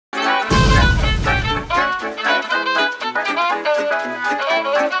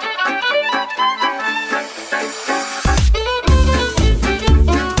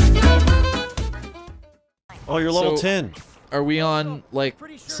Oh, you're level 10. Are we on, like,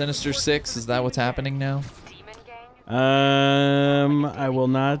 Sinister 6? Is that what's happening now? I will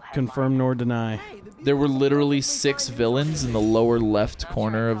not confirm nor deny. There were literally 6 villains in the lower left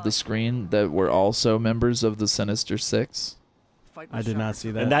corner of the screen that were also members of the Sinister 6. I did not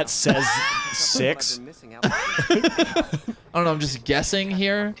see that. And that says 6? I don't know, I'm just guessing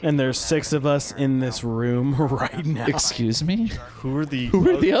here. And there's 6 of us in this room right now. Excuse me? Who are the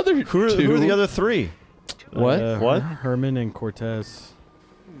other who are the other 3? What? What? Herman and Cortez.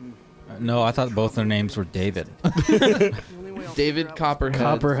 No, I thought both their names were David. David Copperhead.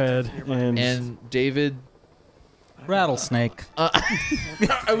 Copperhead and David Rattlesnake.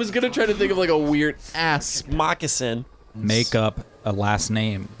 I was gonna try to think of like a weird ass Moccasin. Make up a last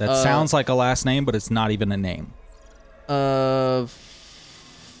name that sounds like a last name, but it's not even a name.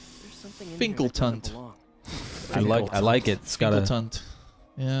 Finkeltunt. I like it. It's got Finkeltunt.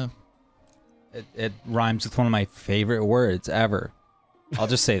 Yeah. It rhymes with one of my favorite words ever. I'll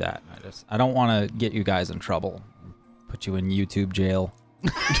just say that. I don't want to get you guys in trouble. Put you in YouTube jail.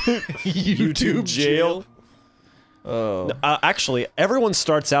 YouTube jail? Oh. Actually, everyone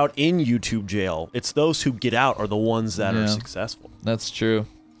starts out in YouTube jail. It's those who get out are the ones that are successful. That's true.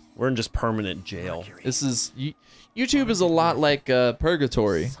 We're in just permanent jail. This is... YouTube is a lot like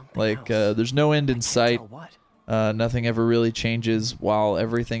purgatory. Like, there's no end in sight. Nothing ever really changes while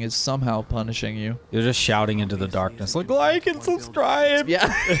everything is somehow punishing you. You're just shouting into the darkness like and subscribe.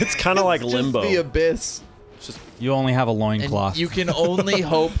 Yeah. It's kind of like Limbo. Just the abyss. You only have a loincloth. You can only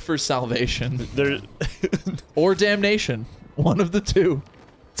hope for salvation. Or damnation. One of the two.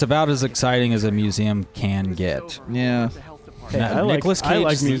 It's about as exciting as a museum can get. Yeah. Hey, I like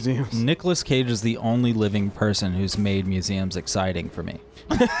museums. Nicolas Cage is the only living person who's made museums exciting for me.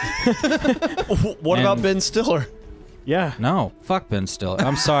 What about Ben Stiller? Yeah. No, fuck Ben Stiller.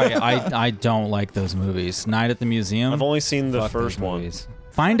 I'm sorry, I don't like those movies. Night at the Museum. I've only seen the first one.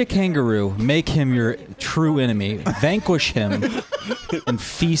 Find a kangaroo, make him your true enemy, vanquish him, and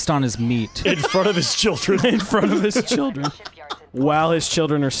feast on his meat. In front of his children. In front of his children. While his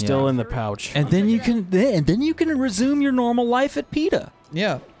children are still in the pouch. And then you can resume your normal life at PETA.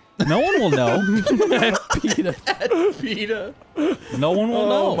 Yeah. No one will know. At PETA. At PETA. No one will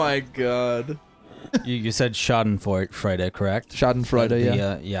know. Oh my god. You said Schadenfreude, correct? Schadenfreude,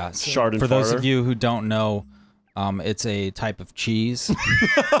 yeah. Yeah. Schadenfreude. For those of you who don't know, it's a type of cheese.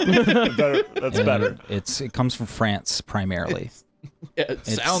 That's better. It comes from France primarily. Yeah, it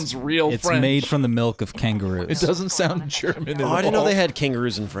sounds real French. French. It's made from the milk of kangaroos. It doesn't sound German at all. I didn't know they had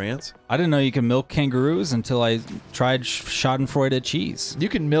kangaroos in France. I didn't know you could milk kangaroos until I tried Schadenfreude cheese. You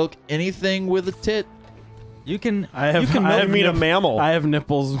can milk anything with a tit. You can. I mean a mammal. I have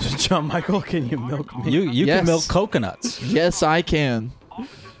nipples, John Michael. Can you milk me? You can milk coconuts. Yes, I can.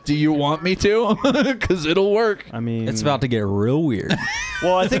 Do you want me to? Because it'll work. I mean, it's about to get real weird.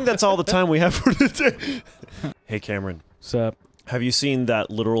 Well, I think that's all the time we have for today. Hey, Cameron. What's up? Have you seen that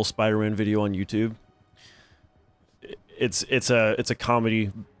literal Spider-Man video on YouTube? It's a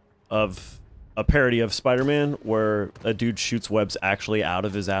comedy of a parody of Spider-Man where a dude shoots webs actually out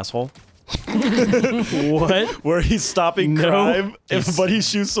of his asshole. What? Where he's stopping crime, but he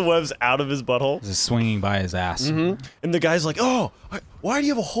shoots the webs out of his butthole. Just swinging by his ass. And the guy's like, "Oh, why do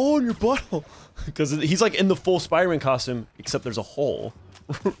you have a hole in your butthole?" Because he's like in the full Spider-Man costume, except there's a hole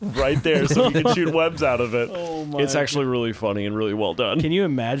right there, so he can shoot webs out of it. Oh my it's actually really funny and really well done. Can you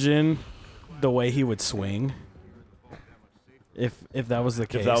imagine the way he would swing if that was the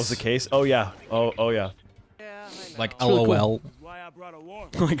case? If that was the case, oh yeah, oh yeah. Like LOL.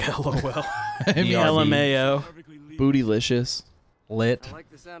 Like LOL. I mean, LMAO. Bootylicious. Lit.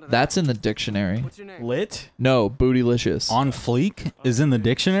 That's in the dictionary. Lit? No, bootylicious. On fleek is in the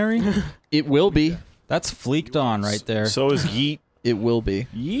dictionary? It will be. That's fleeked on right there. So is yeet. It will be.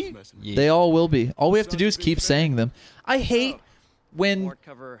 Yeet? They all will be. All we have to do is keep saying them. I hate when,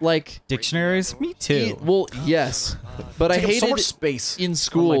 like... Dictionaries? Me too. Well, yes. But I hated so much space in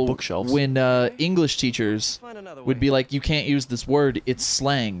school bookshelves. when English teachers would be like, you can't use this word, it's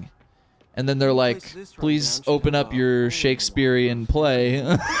slang. And then they're like, please open up your Shakespearean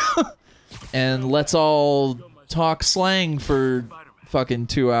play and let's all talk slang for fucking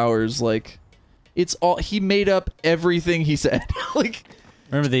 2 hours. Like, it's all... He made up everything he said. Like...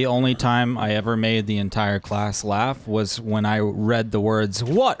 Remember the only time I ever made the entire class laugh was when I read the words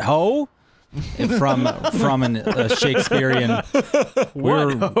 "What ho?" from a Shakespearean.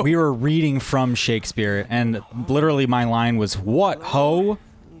 We were reading from Shakespeare, and literally my line was "What ho?"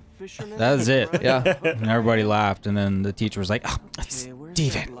 That's it. Yeah, and everybody laughed, and then the teacher was like, oh,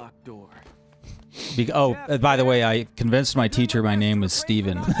 "Steven." By the way, I convinced my teacher my name was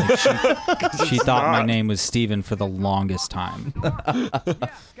Steven. Like, she thought my name was Steven for the longest time.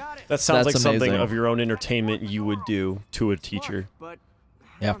 That sounds like That's something amazing. of your own entertainment you would do to a teacher.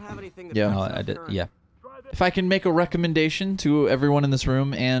 Yep. Yeah. No, I did. Yeah. If I can make a recommendation to everyone in this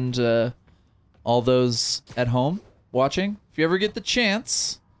room and all those at home watching, if you ever get the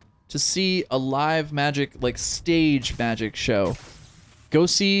chance to see a live magic, like stage magic show, go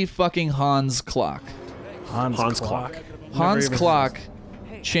see fucking Hans Clock. Hans Clock. Hans Clock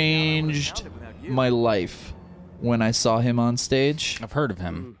changed my life when I saw him on stage. I've heard of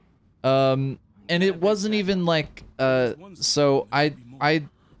him. And it wasn't even like so I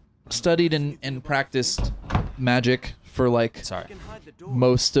studied and practiced magic for like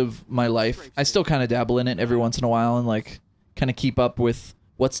most of my life. I still kind of dabble in it every once in a while and like kind of keep up with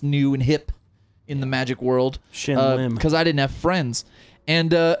what's new and hip in the magic world. Shin Lim. Because I didn't have friends.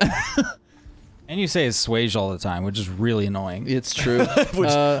 And And you say it's swage all the time, which is really annoying. it's true.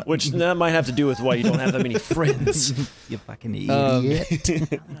 Which that might have to do with why you don't have that many friends. You fucking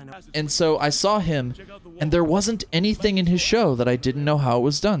idiot. And so I saw him, and there wasn't anything in his show that I didn't know how it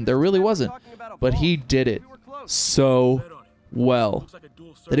was done. There really wasn't. But he did it so well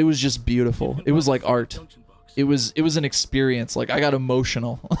that it was just beautiful. It was like art. It was an experience. Like, I got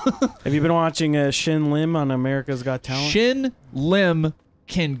emotional. Have you been watching Shin Lim on America's Got Talent? Shin Lim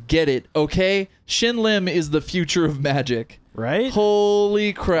can get it, okay? Shin Lim is the future of magic. Right?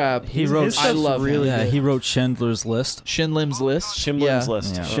 Holy crap. He wrote I stuff's love really him. Yeah, he wrote Schindler's List. Shin Lim's list. Shimlin's Yeah.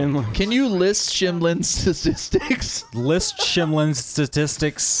 list. Yeah. Shin Lim. Can you list Shin Lim's statistics? List Shimlin's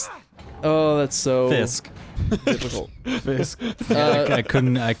statistics. Oh, that's so Fisk. difficult. Fisk. I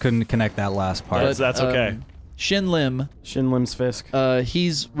couldn't connect that last part. That's okay. Shin Lim, Shin Lim's Fisk.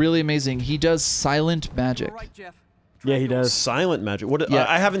 he's really amazing. He does silent magic. Yeah, he does. Silent magic. What? Yeah.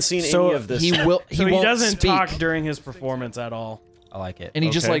 I haven't seen So any of this. He will. So he won't doesn't speak, talk during his performance at all. I like it. and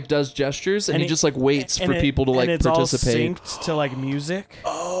he just Okay. like does gestures, and, And he it- just like waits And for people to like and it's participate. all synced to like music.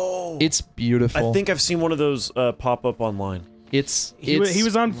 Oh. It's beautiful. I think I've seen one of those pop up online. it's He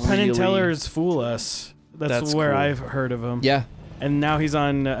was on Penn really- and Teller's Fool Us. That's where cool. I've heard of him. Yeah, And now he's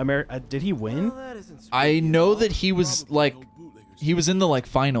on America. Did he win? I know that he was like, he was in the like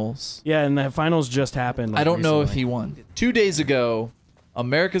finals. Yeah, and the finals just happened. I don't know if recently. he won. 2 days ago,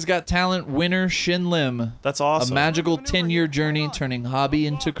 America's Got Talent winner Shin Lim. That's awesome. A magical 10-year journey turning hobby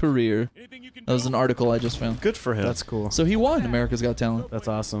into career. That was an article I just found. Good for him. That's cool. So he won America's Got Talent. That's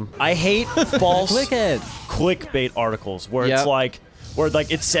awesome. I hate false clickbait articles where Yep. it's like, where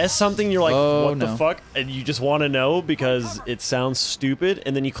like it says something, you're like, Oh, what no. the fuck, and you just want to know because it sounds stupid,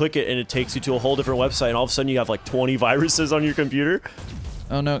 and then you click it and it takes you to a whole different website, and all of a sudden you have like 20 viruses on your computer.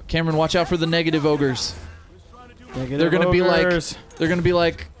 Oh no, Cameron, watch out for the negative ogres. Negative They're gonna ogres. be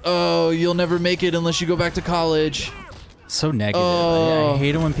like, oh, you'll never make it unless you go back to college. So negative. Oh. I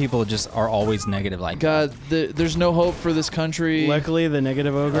hate it when people just are always negative like God, there's no hope for this country. Luckily, the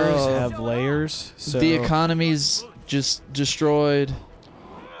negative ogres Oh. have layers. So The economy's just destroyed.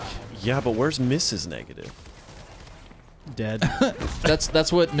 Yeah, but where's Mrs. Negative? dead.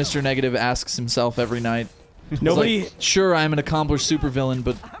 That's what Mr. Negative asks himself every night. He's Nobody. like, sure, I'm an accomplished supervillain,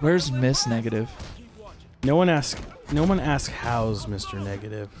 but where's Miss Negative? No one asks how's Mr.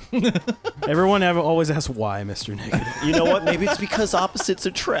 Negative. Everyone always asks why Mr. Negative. You know what? Maybe it's because opposites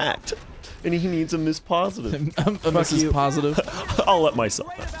attract, and he needs a Miss Positive. I'm Mrs. you. Positive. I'll let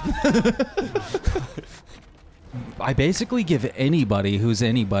myself out. I basically give anybody who's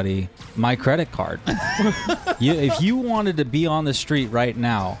anybody my credit card. If you wanted to be on the street right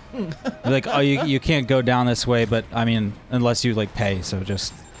now, like, oh, you can't go down this way, but I mean, unless you like pay, so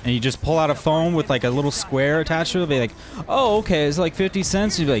just. And you just pull out a phone with like a little square attached to it, be like, oh, okay, it's like 50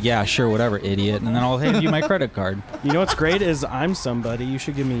 cents. You'd be like, yeah, sure, whatever, idiot. And then I'll hand you my credit card. You know what's great is I'm somebody. You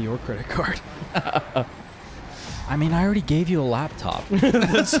should give me your credit card. I mean, I already gave you a laptop.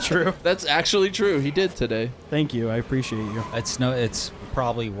 That's true. That's actually true. He did today. Thank you. I appreciate you. It's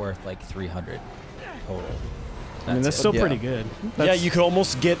probably worth like 300 total. I mean, that's it. still Yeah. pretty good. Yeah, you could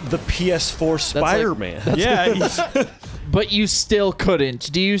almost get the PS4 Spider-Man. Yeah. But you still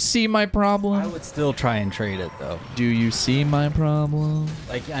couldn't. Do you see my I problem? would still try and trade it though. Do you see my problem?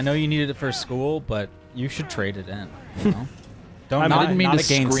 Like, I know you needed it for school, but you should trade it in. You know? Don't. I I didn't mean not to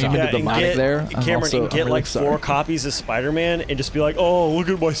against scream some. into the and mic get, there. I'm Cameron, also- and get I'm really like sorry. 4 copies of Spider-Man and just be like, oh, look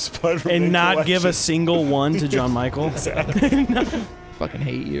at my Spider-Man And not give a collection. single one to John Michael. Fucking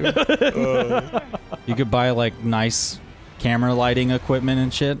hate you. You could buy like nice camera lighting equipment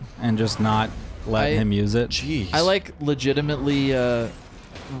and shit, and just not let him use it. Jeez. I like legitimately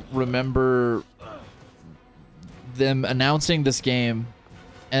remember them announcing this game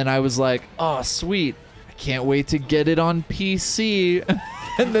and I was like, oh, sweet. I can't wait to get it on PC.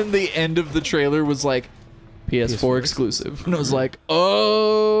 And then the end of the trailer was like, PS4 exclusive. And I was like,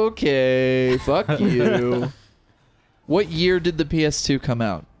 okay, fuck you. What year did the PS2 come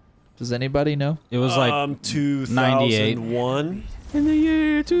out? Does anybody know? It was like 2001. In the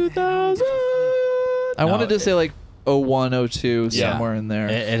year 2000. I wanted to say like 01, 02, Yeah. somewhere in there.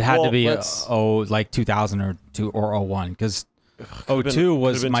 it had to be let's- like 2000 or 01 because Could've 02 been-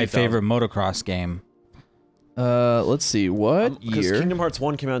 was could've been my 2000. favorite motocross game. Let's see. What Because year Kingdom Hearts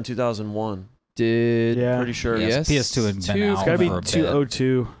 1 came out in 2001. did... Yeah. Pretty sure. Yes. PS2 had been Two- out It's gotta be for a bit.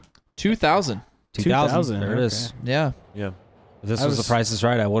 202. 2000. 2000. There it is. Yeah. Yeah. If this I was The was- Price is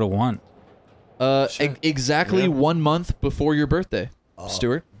Right, I would have won. Sure. Exactly Yeah. 1 month before your birthday,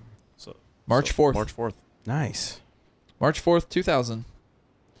 Stuart. So, March 4th. March 4th. Nice. March 4th, 2000.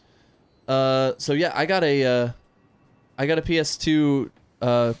 So yeah, I got a PS2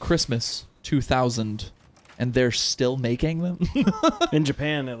 Christmas 2000, and they're still making them. In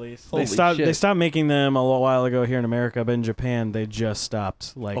Japan, at least. Holy They shit. stopped making them a little while ago here in America, but in Japan, they just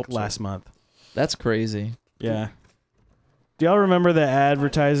stopped last month. That's crazy. Yeah. Do y'all remember the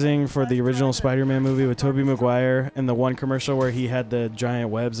advertising for the original Spider-Man movie with Tobey Maguire and the one commercial where he had the giant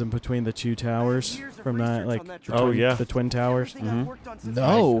webs in between the two towers from that, like, Oh, yeah. the twin towers? No.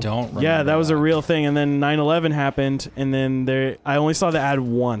 I don't remember Yeah, that was a that. real thing. And then 9/11 happened, and then I only saw the ad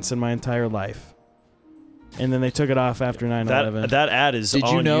once in my entire life. And then they took it off after 9/11. That ad is Did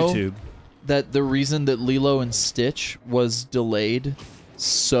you on know YouTube. that the reason that Lilo and Stitch was delayed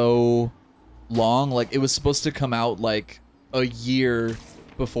so long, like it was supposed to come out like a year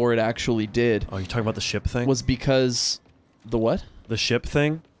before it actually did, Oh, you talking about the ship thing? was because the what? the ship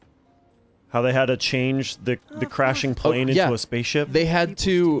thing? How they had to change the crashing plane yeah. into a spaceship? They had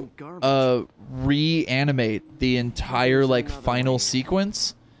to reanimate the entire like final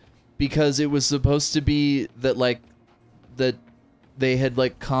sequence because it was supposed to be that they had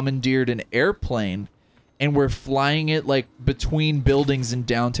like commandeered an airplane and were flying it like between buildings in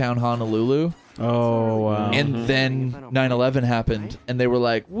downtown Honolulu. Oh, wow. And then 9/11 happened, and they were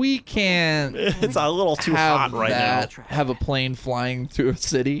like, "We can't It's a little too have hot right that, have a plane flying through a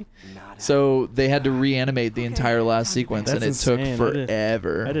city." So they had to reanimate the entire last sequence, That's and it insane. took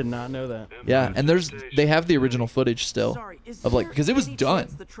forever. I did not know that. Yeah, and they have the original footage still of like, because it was done,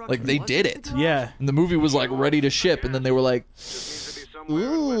 like they did it, Yeah. and the movie was like ready to ship, and then they were like,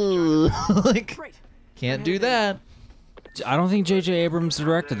 "Ooh," like, can't do that. I don't think J.J. Abrams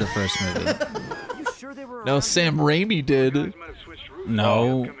directed the first movie. No, Sam Raimi did.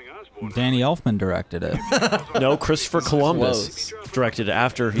 No, Danny Elfman directed it. now. No, Christopher Columbus directed it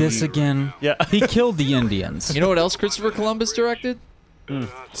after he... This again. Yeah. He killed the Indians. You know what else Christopher Columbus directed?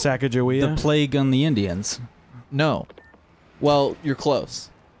 Sacagawea. The plague on the Indians. No. Well, you're close.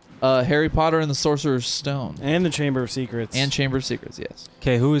 Harry Potter and the Sorcerer's Stone. And the Chamber of Secrets. And Chamber of Secrets, yes.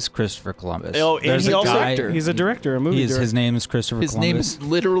 Okay, who is Christopher Columbus? Oh, and There's he a also- guy. He's a director, a movie director. His name is Christopher His name Columbus. is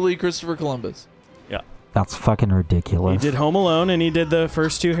literally Christopher Columbus. Yeah. That's fucking He ridiculous. did Home Alone, and he did the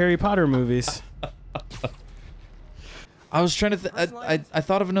first two Harry Potter movies. I was trying to... I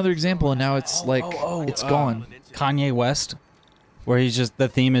thought of another example, and now it's like... it's gone. Kanye West, where he's just the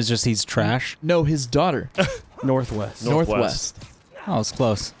theme is just he's trash. No, his daughter. Northwest. Northwest. Oh, it's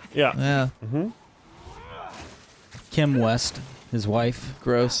close. Yeah. Yeah, Kim West, his wife.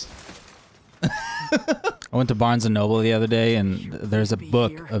 gross. I went to Barnes and Noble the other day, and there's a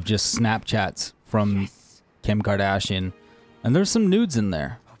book of just Snapchats from Kim Kardashian, and there's some nudes in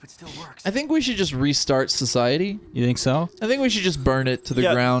there. I think we should just restart society. You think so? I think we should just burn it to the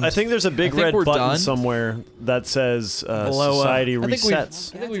Yeah, ground. I think there's a big I think red we're button done. somewhere that says Blow up. society I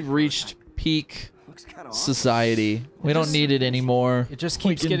resets. think we've reached peak society. We don't need it anymore. It just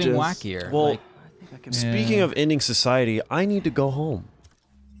We keeps can getting just- wackier. Well, Like, speaking Yeah. of ending society, I need to go home.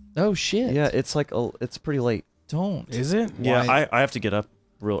 Oh shit. Yeah, it's like it's pretty late. Don't. Is it? Yeah, Why? I have to get up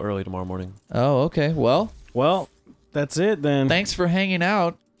real early tomorrow morning. Oh, okay. Well, Well, that's it then. thanks for hanging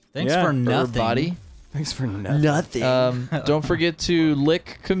out, thanks Yeah, for nothing. everybody. Thanks for nothing. Nothing. Don't forget to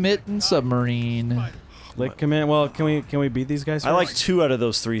lick, commit, and submarine. Like, come in. Well, can we beat these guys? I like first? 2 out of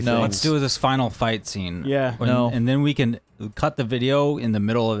those 3 No. things. Let's do this final fight scene. Yeah. No. And then we can cut the video in the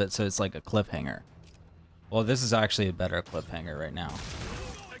middle of it so it's like a cliffhanger. Well, this is actually a better cliffhanger right now.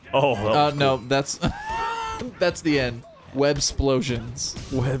 Oh, that was No, that's that's the end. Web explosions.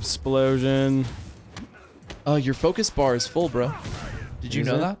 Web explosion. Oh, your focus bar is full, bro. Did you Is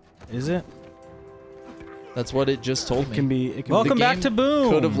know it? that? Is it? That's what it just told It me. can be. It can Welcome The back game to Boom.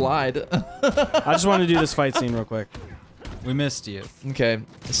 Could have lied. I just want to do this fight scene real quick. We missed you. Okay.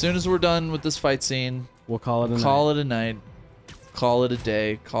 As soon as we're done with this fight scene, We'll call it a call it a night. call it a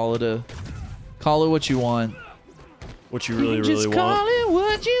day. Call it what you want. What you really, Just really call want. it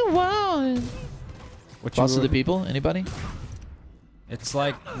what you want. What Boss of the people? Anybody? It's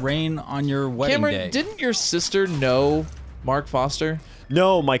like rain on your wedding Cameron, day. didn't your sister know Mark Foster?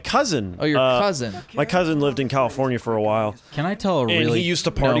 No, my cousin. Oh, your cousin. My cousin lived in California for a while. Can I tell a And really? he used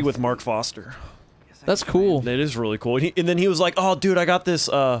to party No. with Mark Foster. That's cool. That is really cool. And then he was like, "Oh, dude, I got this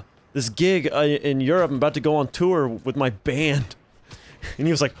this gig in Europe. I'm about to go on tour with my band." And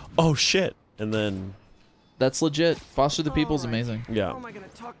he was like, "Oh shit!" And then, That's legit. Foster the People is amazing. yeah.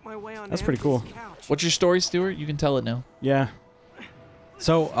 That's pretty cool. What's your story, Stuart? You can tell it now. Yeah.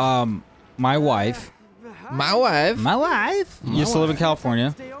 So, my wife My wife. used to live in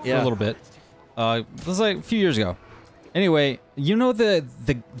California for Yeah. a little bit. It was like a few years ago. Anyway, you know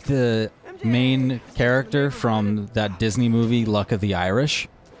the main character from that Disney movie, Luck of the Irish?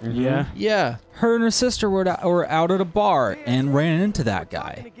 Yeah. Yeah. Her and her sister were out at a bar and ran into that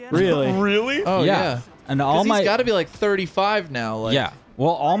guy. Really? Really? Oh, yeah. And all Because my he's got to be like 35 now. Like, yeah.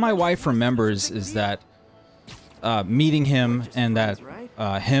 Well, all my wife remembers is that meeting him and that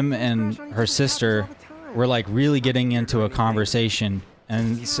him and her sister were like really getting into a conversation,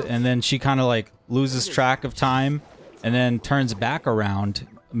 and then she kind of like loses track of time, and then turns back around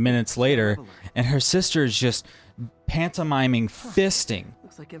minutes later, and her sister is just pantomiming fisting.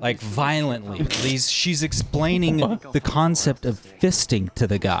 Like violently. She's explaining the concept of fisting to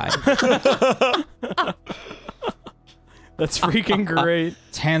the guy. That's freaking great.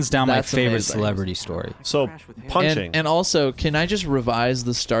 It's hands down my That's favorite amazing. celebrity story. So punching. And also, can I just revise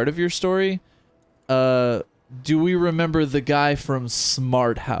the start of your story? Do we remember the guy from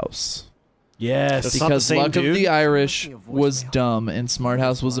Smart House? Yes. That's not the Because same Luck dude? of the Irish was dumb and Smart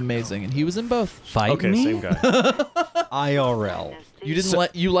House was amazing, and he was in both. Fight Okay, me? same guy. IRL. You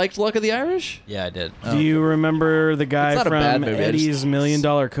didn't you liked Luck of the Irish? Yeah, I did. Do you remember the guy It's not a bad from movie, I Eddie's just- $1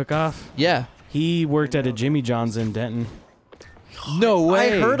 Million Cook-Off? Yeah. He worked at a Jimmy John's in Denton. No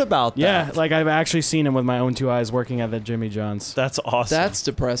way. I heard about that. Yeah, like I've actually seen him with my own 2 eyes working at the Jimmy John's. That's awesome. That's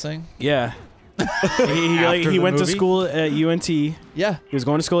depressing. Yeah. he the went to movie? school at UNT. He Yeah. was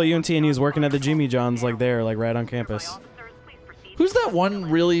going to school at UNT and he was working at the Jimmy John's like there, like right on campus. Who's that one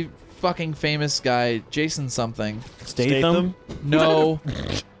really fucking famous guy? Jason something. Statham? No.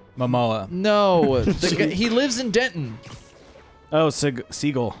 Momoa. No. He lives in Denton. Oh,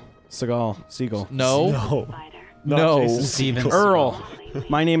 Seagull. No. no. No. Jason Steven Segel. Earl.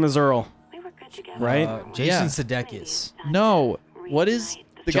 My name is Earl. Right? Jason Yeah. Sudeikis. No. What is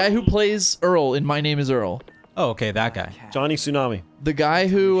the guy who plays Earl in My Name is Earl? Oh, okay, that guy. Johnny Tsunami. The guy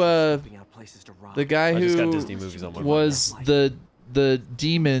who I just got Disney who movies on my phone. was the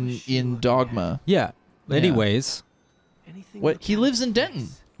demon in Dogma. Yeah. Yeah. Anyways, What? He lives in Denton,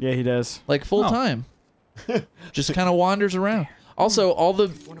 Yeah, he does. like full Oh. time. Just kind of wanders around. Also, all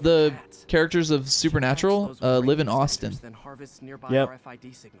the characters of Supernatural live in Austin. Yep.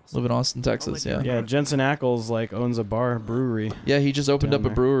 Live in Austin, Texas. Yeah. Yeah, Jensen Ackles like owns a brewery. Yeah, he just opened Down up a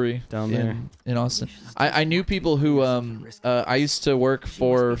there. brewery Down in Austin. I knew people who I used to work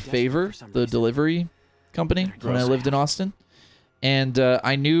for Favor, the delivery company, when I lived in Austin, and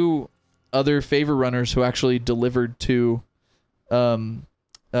I knew other Favor runners who actually delivered to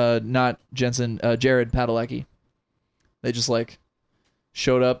not Jensen, Jared Padalecki. They just like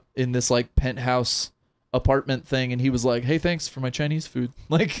showed up in this like penthouse apartment thing, and he was like, "Hey, thanks for my Chinese food."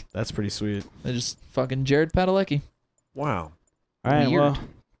 Like, That's pretty sweet. they just fucking Jared Padalecki. Wow. All right, Weird.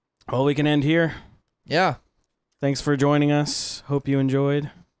 well, we can end here. Yeah. Thanks for joining us. Hope you enjoyed.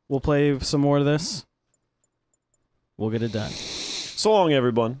 We'll play some more of this. We'll get it done. So long,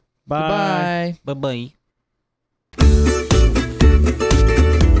 everyone. Bye. Goodbye. bye-bye.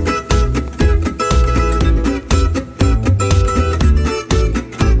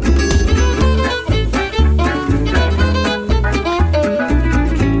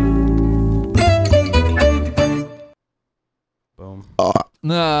 Boom.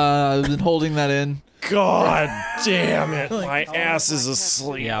 Nah, I've been holding that in. God damn it. My ass is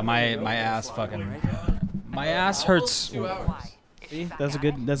asleep. Yeah, my ass fucking... My ass hurts... See? That's a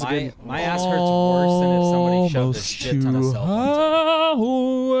good. My ass hurts worse than if somebody shoved a shit ton of cell phones. Almost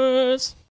 2 hours.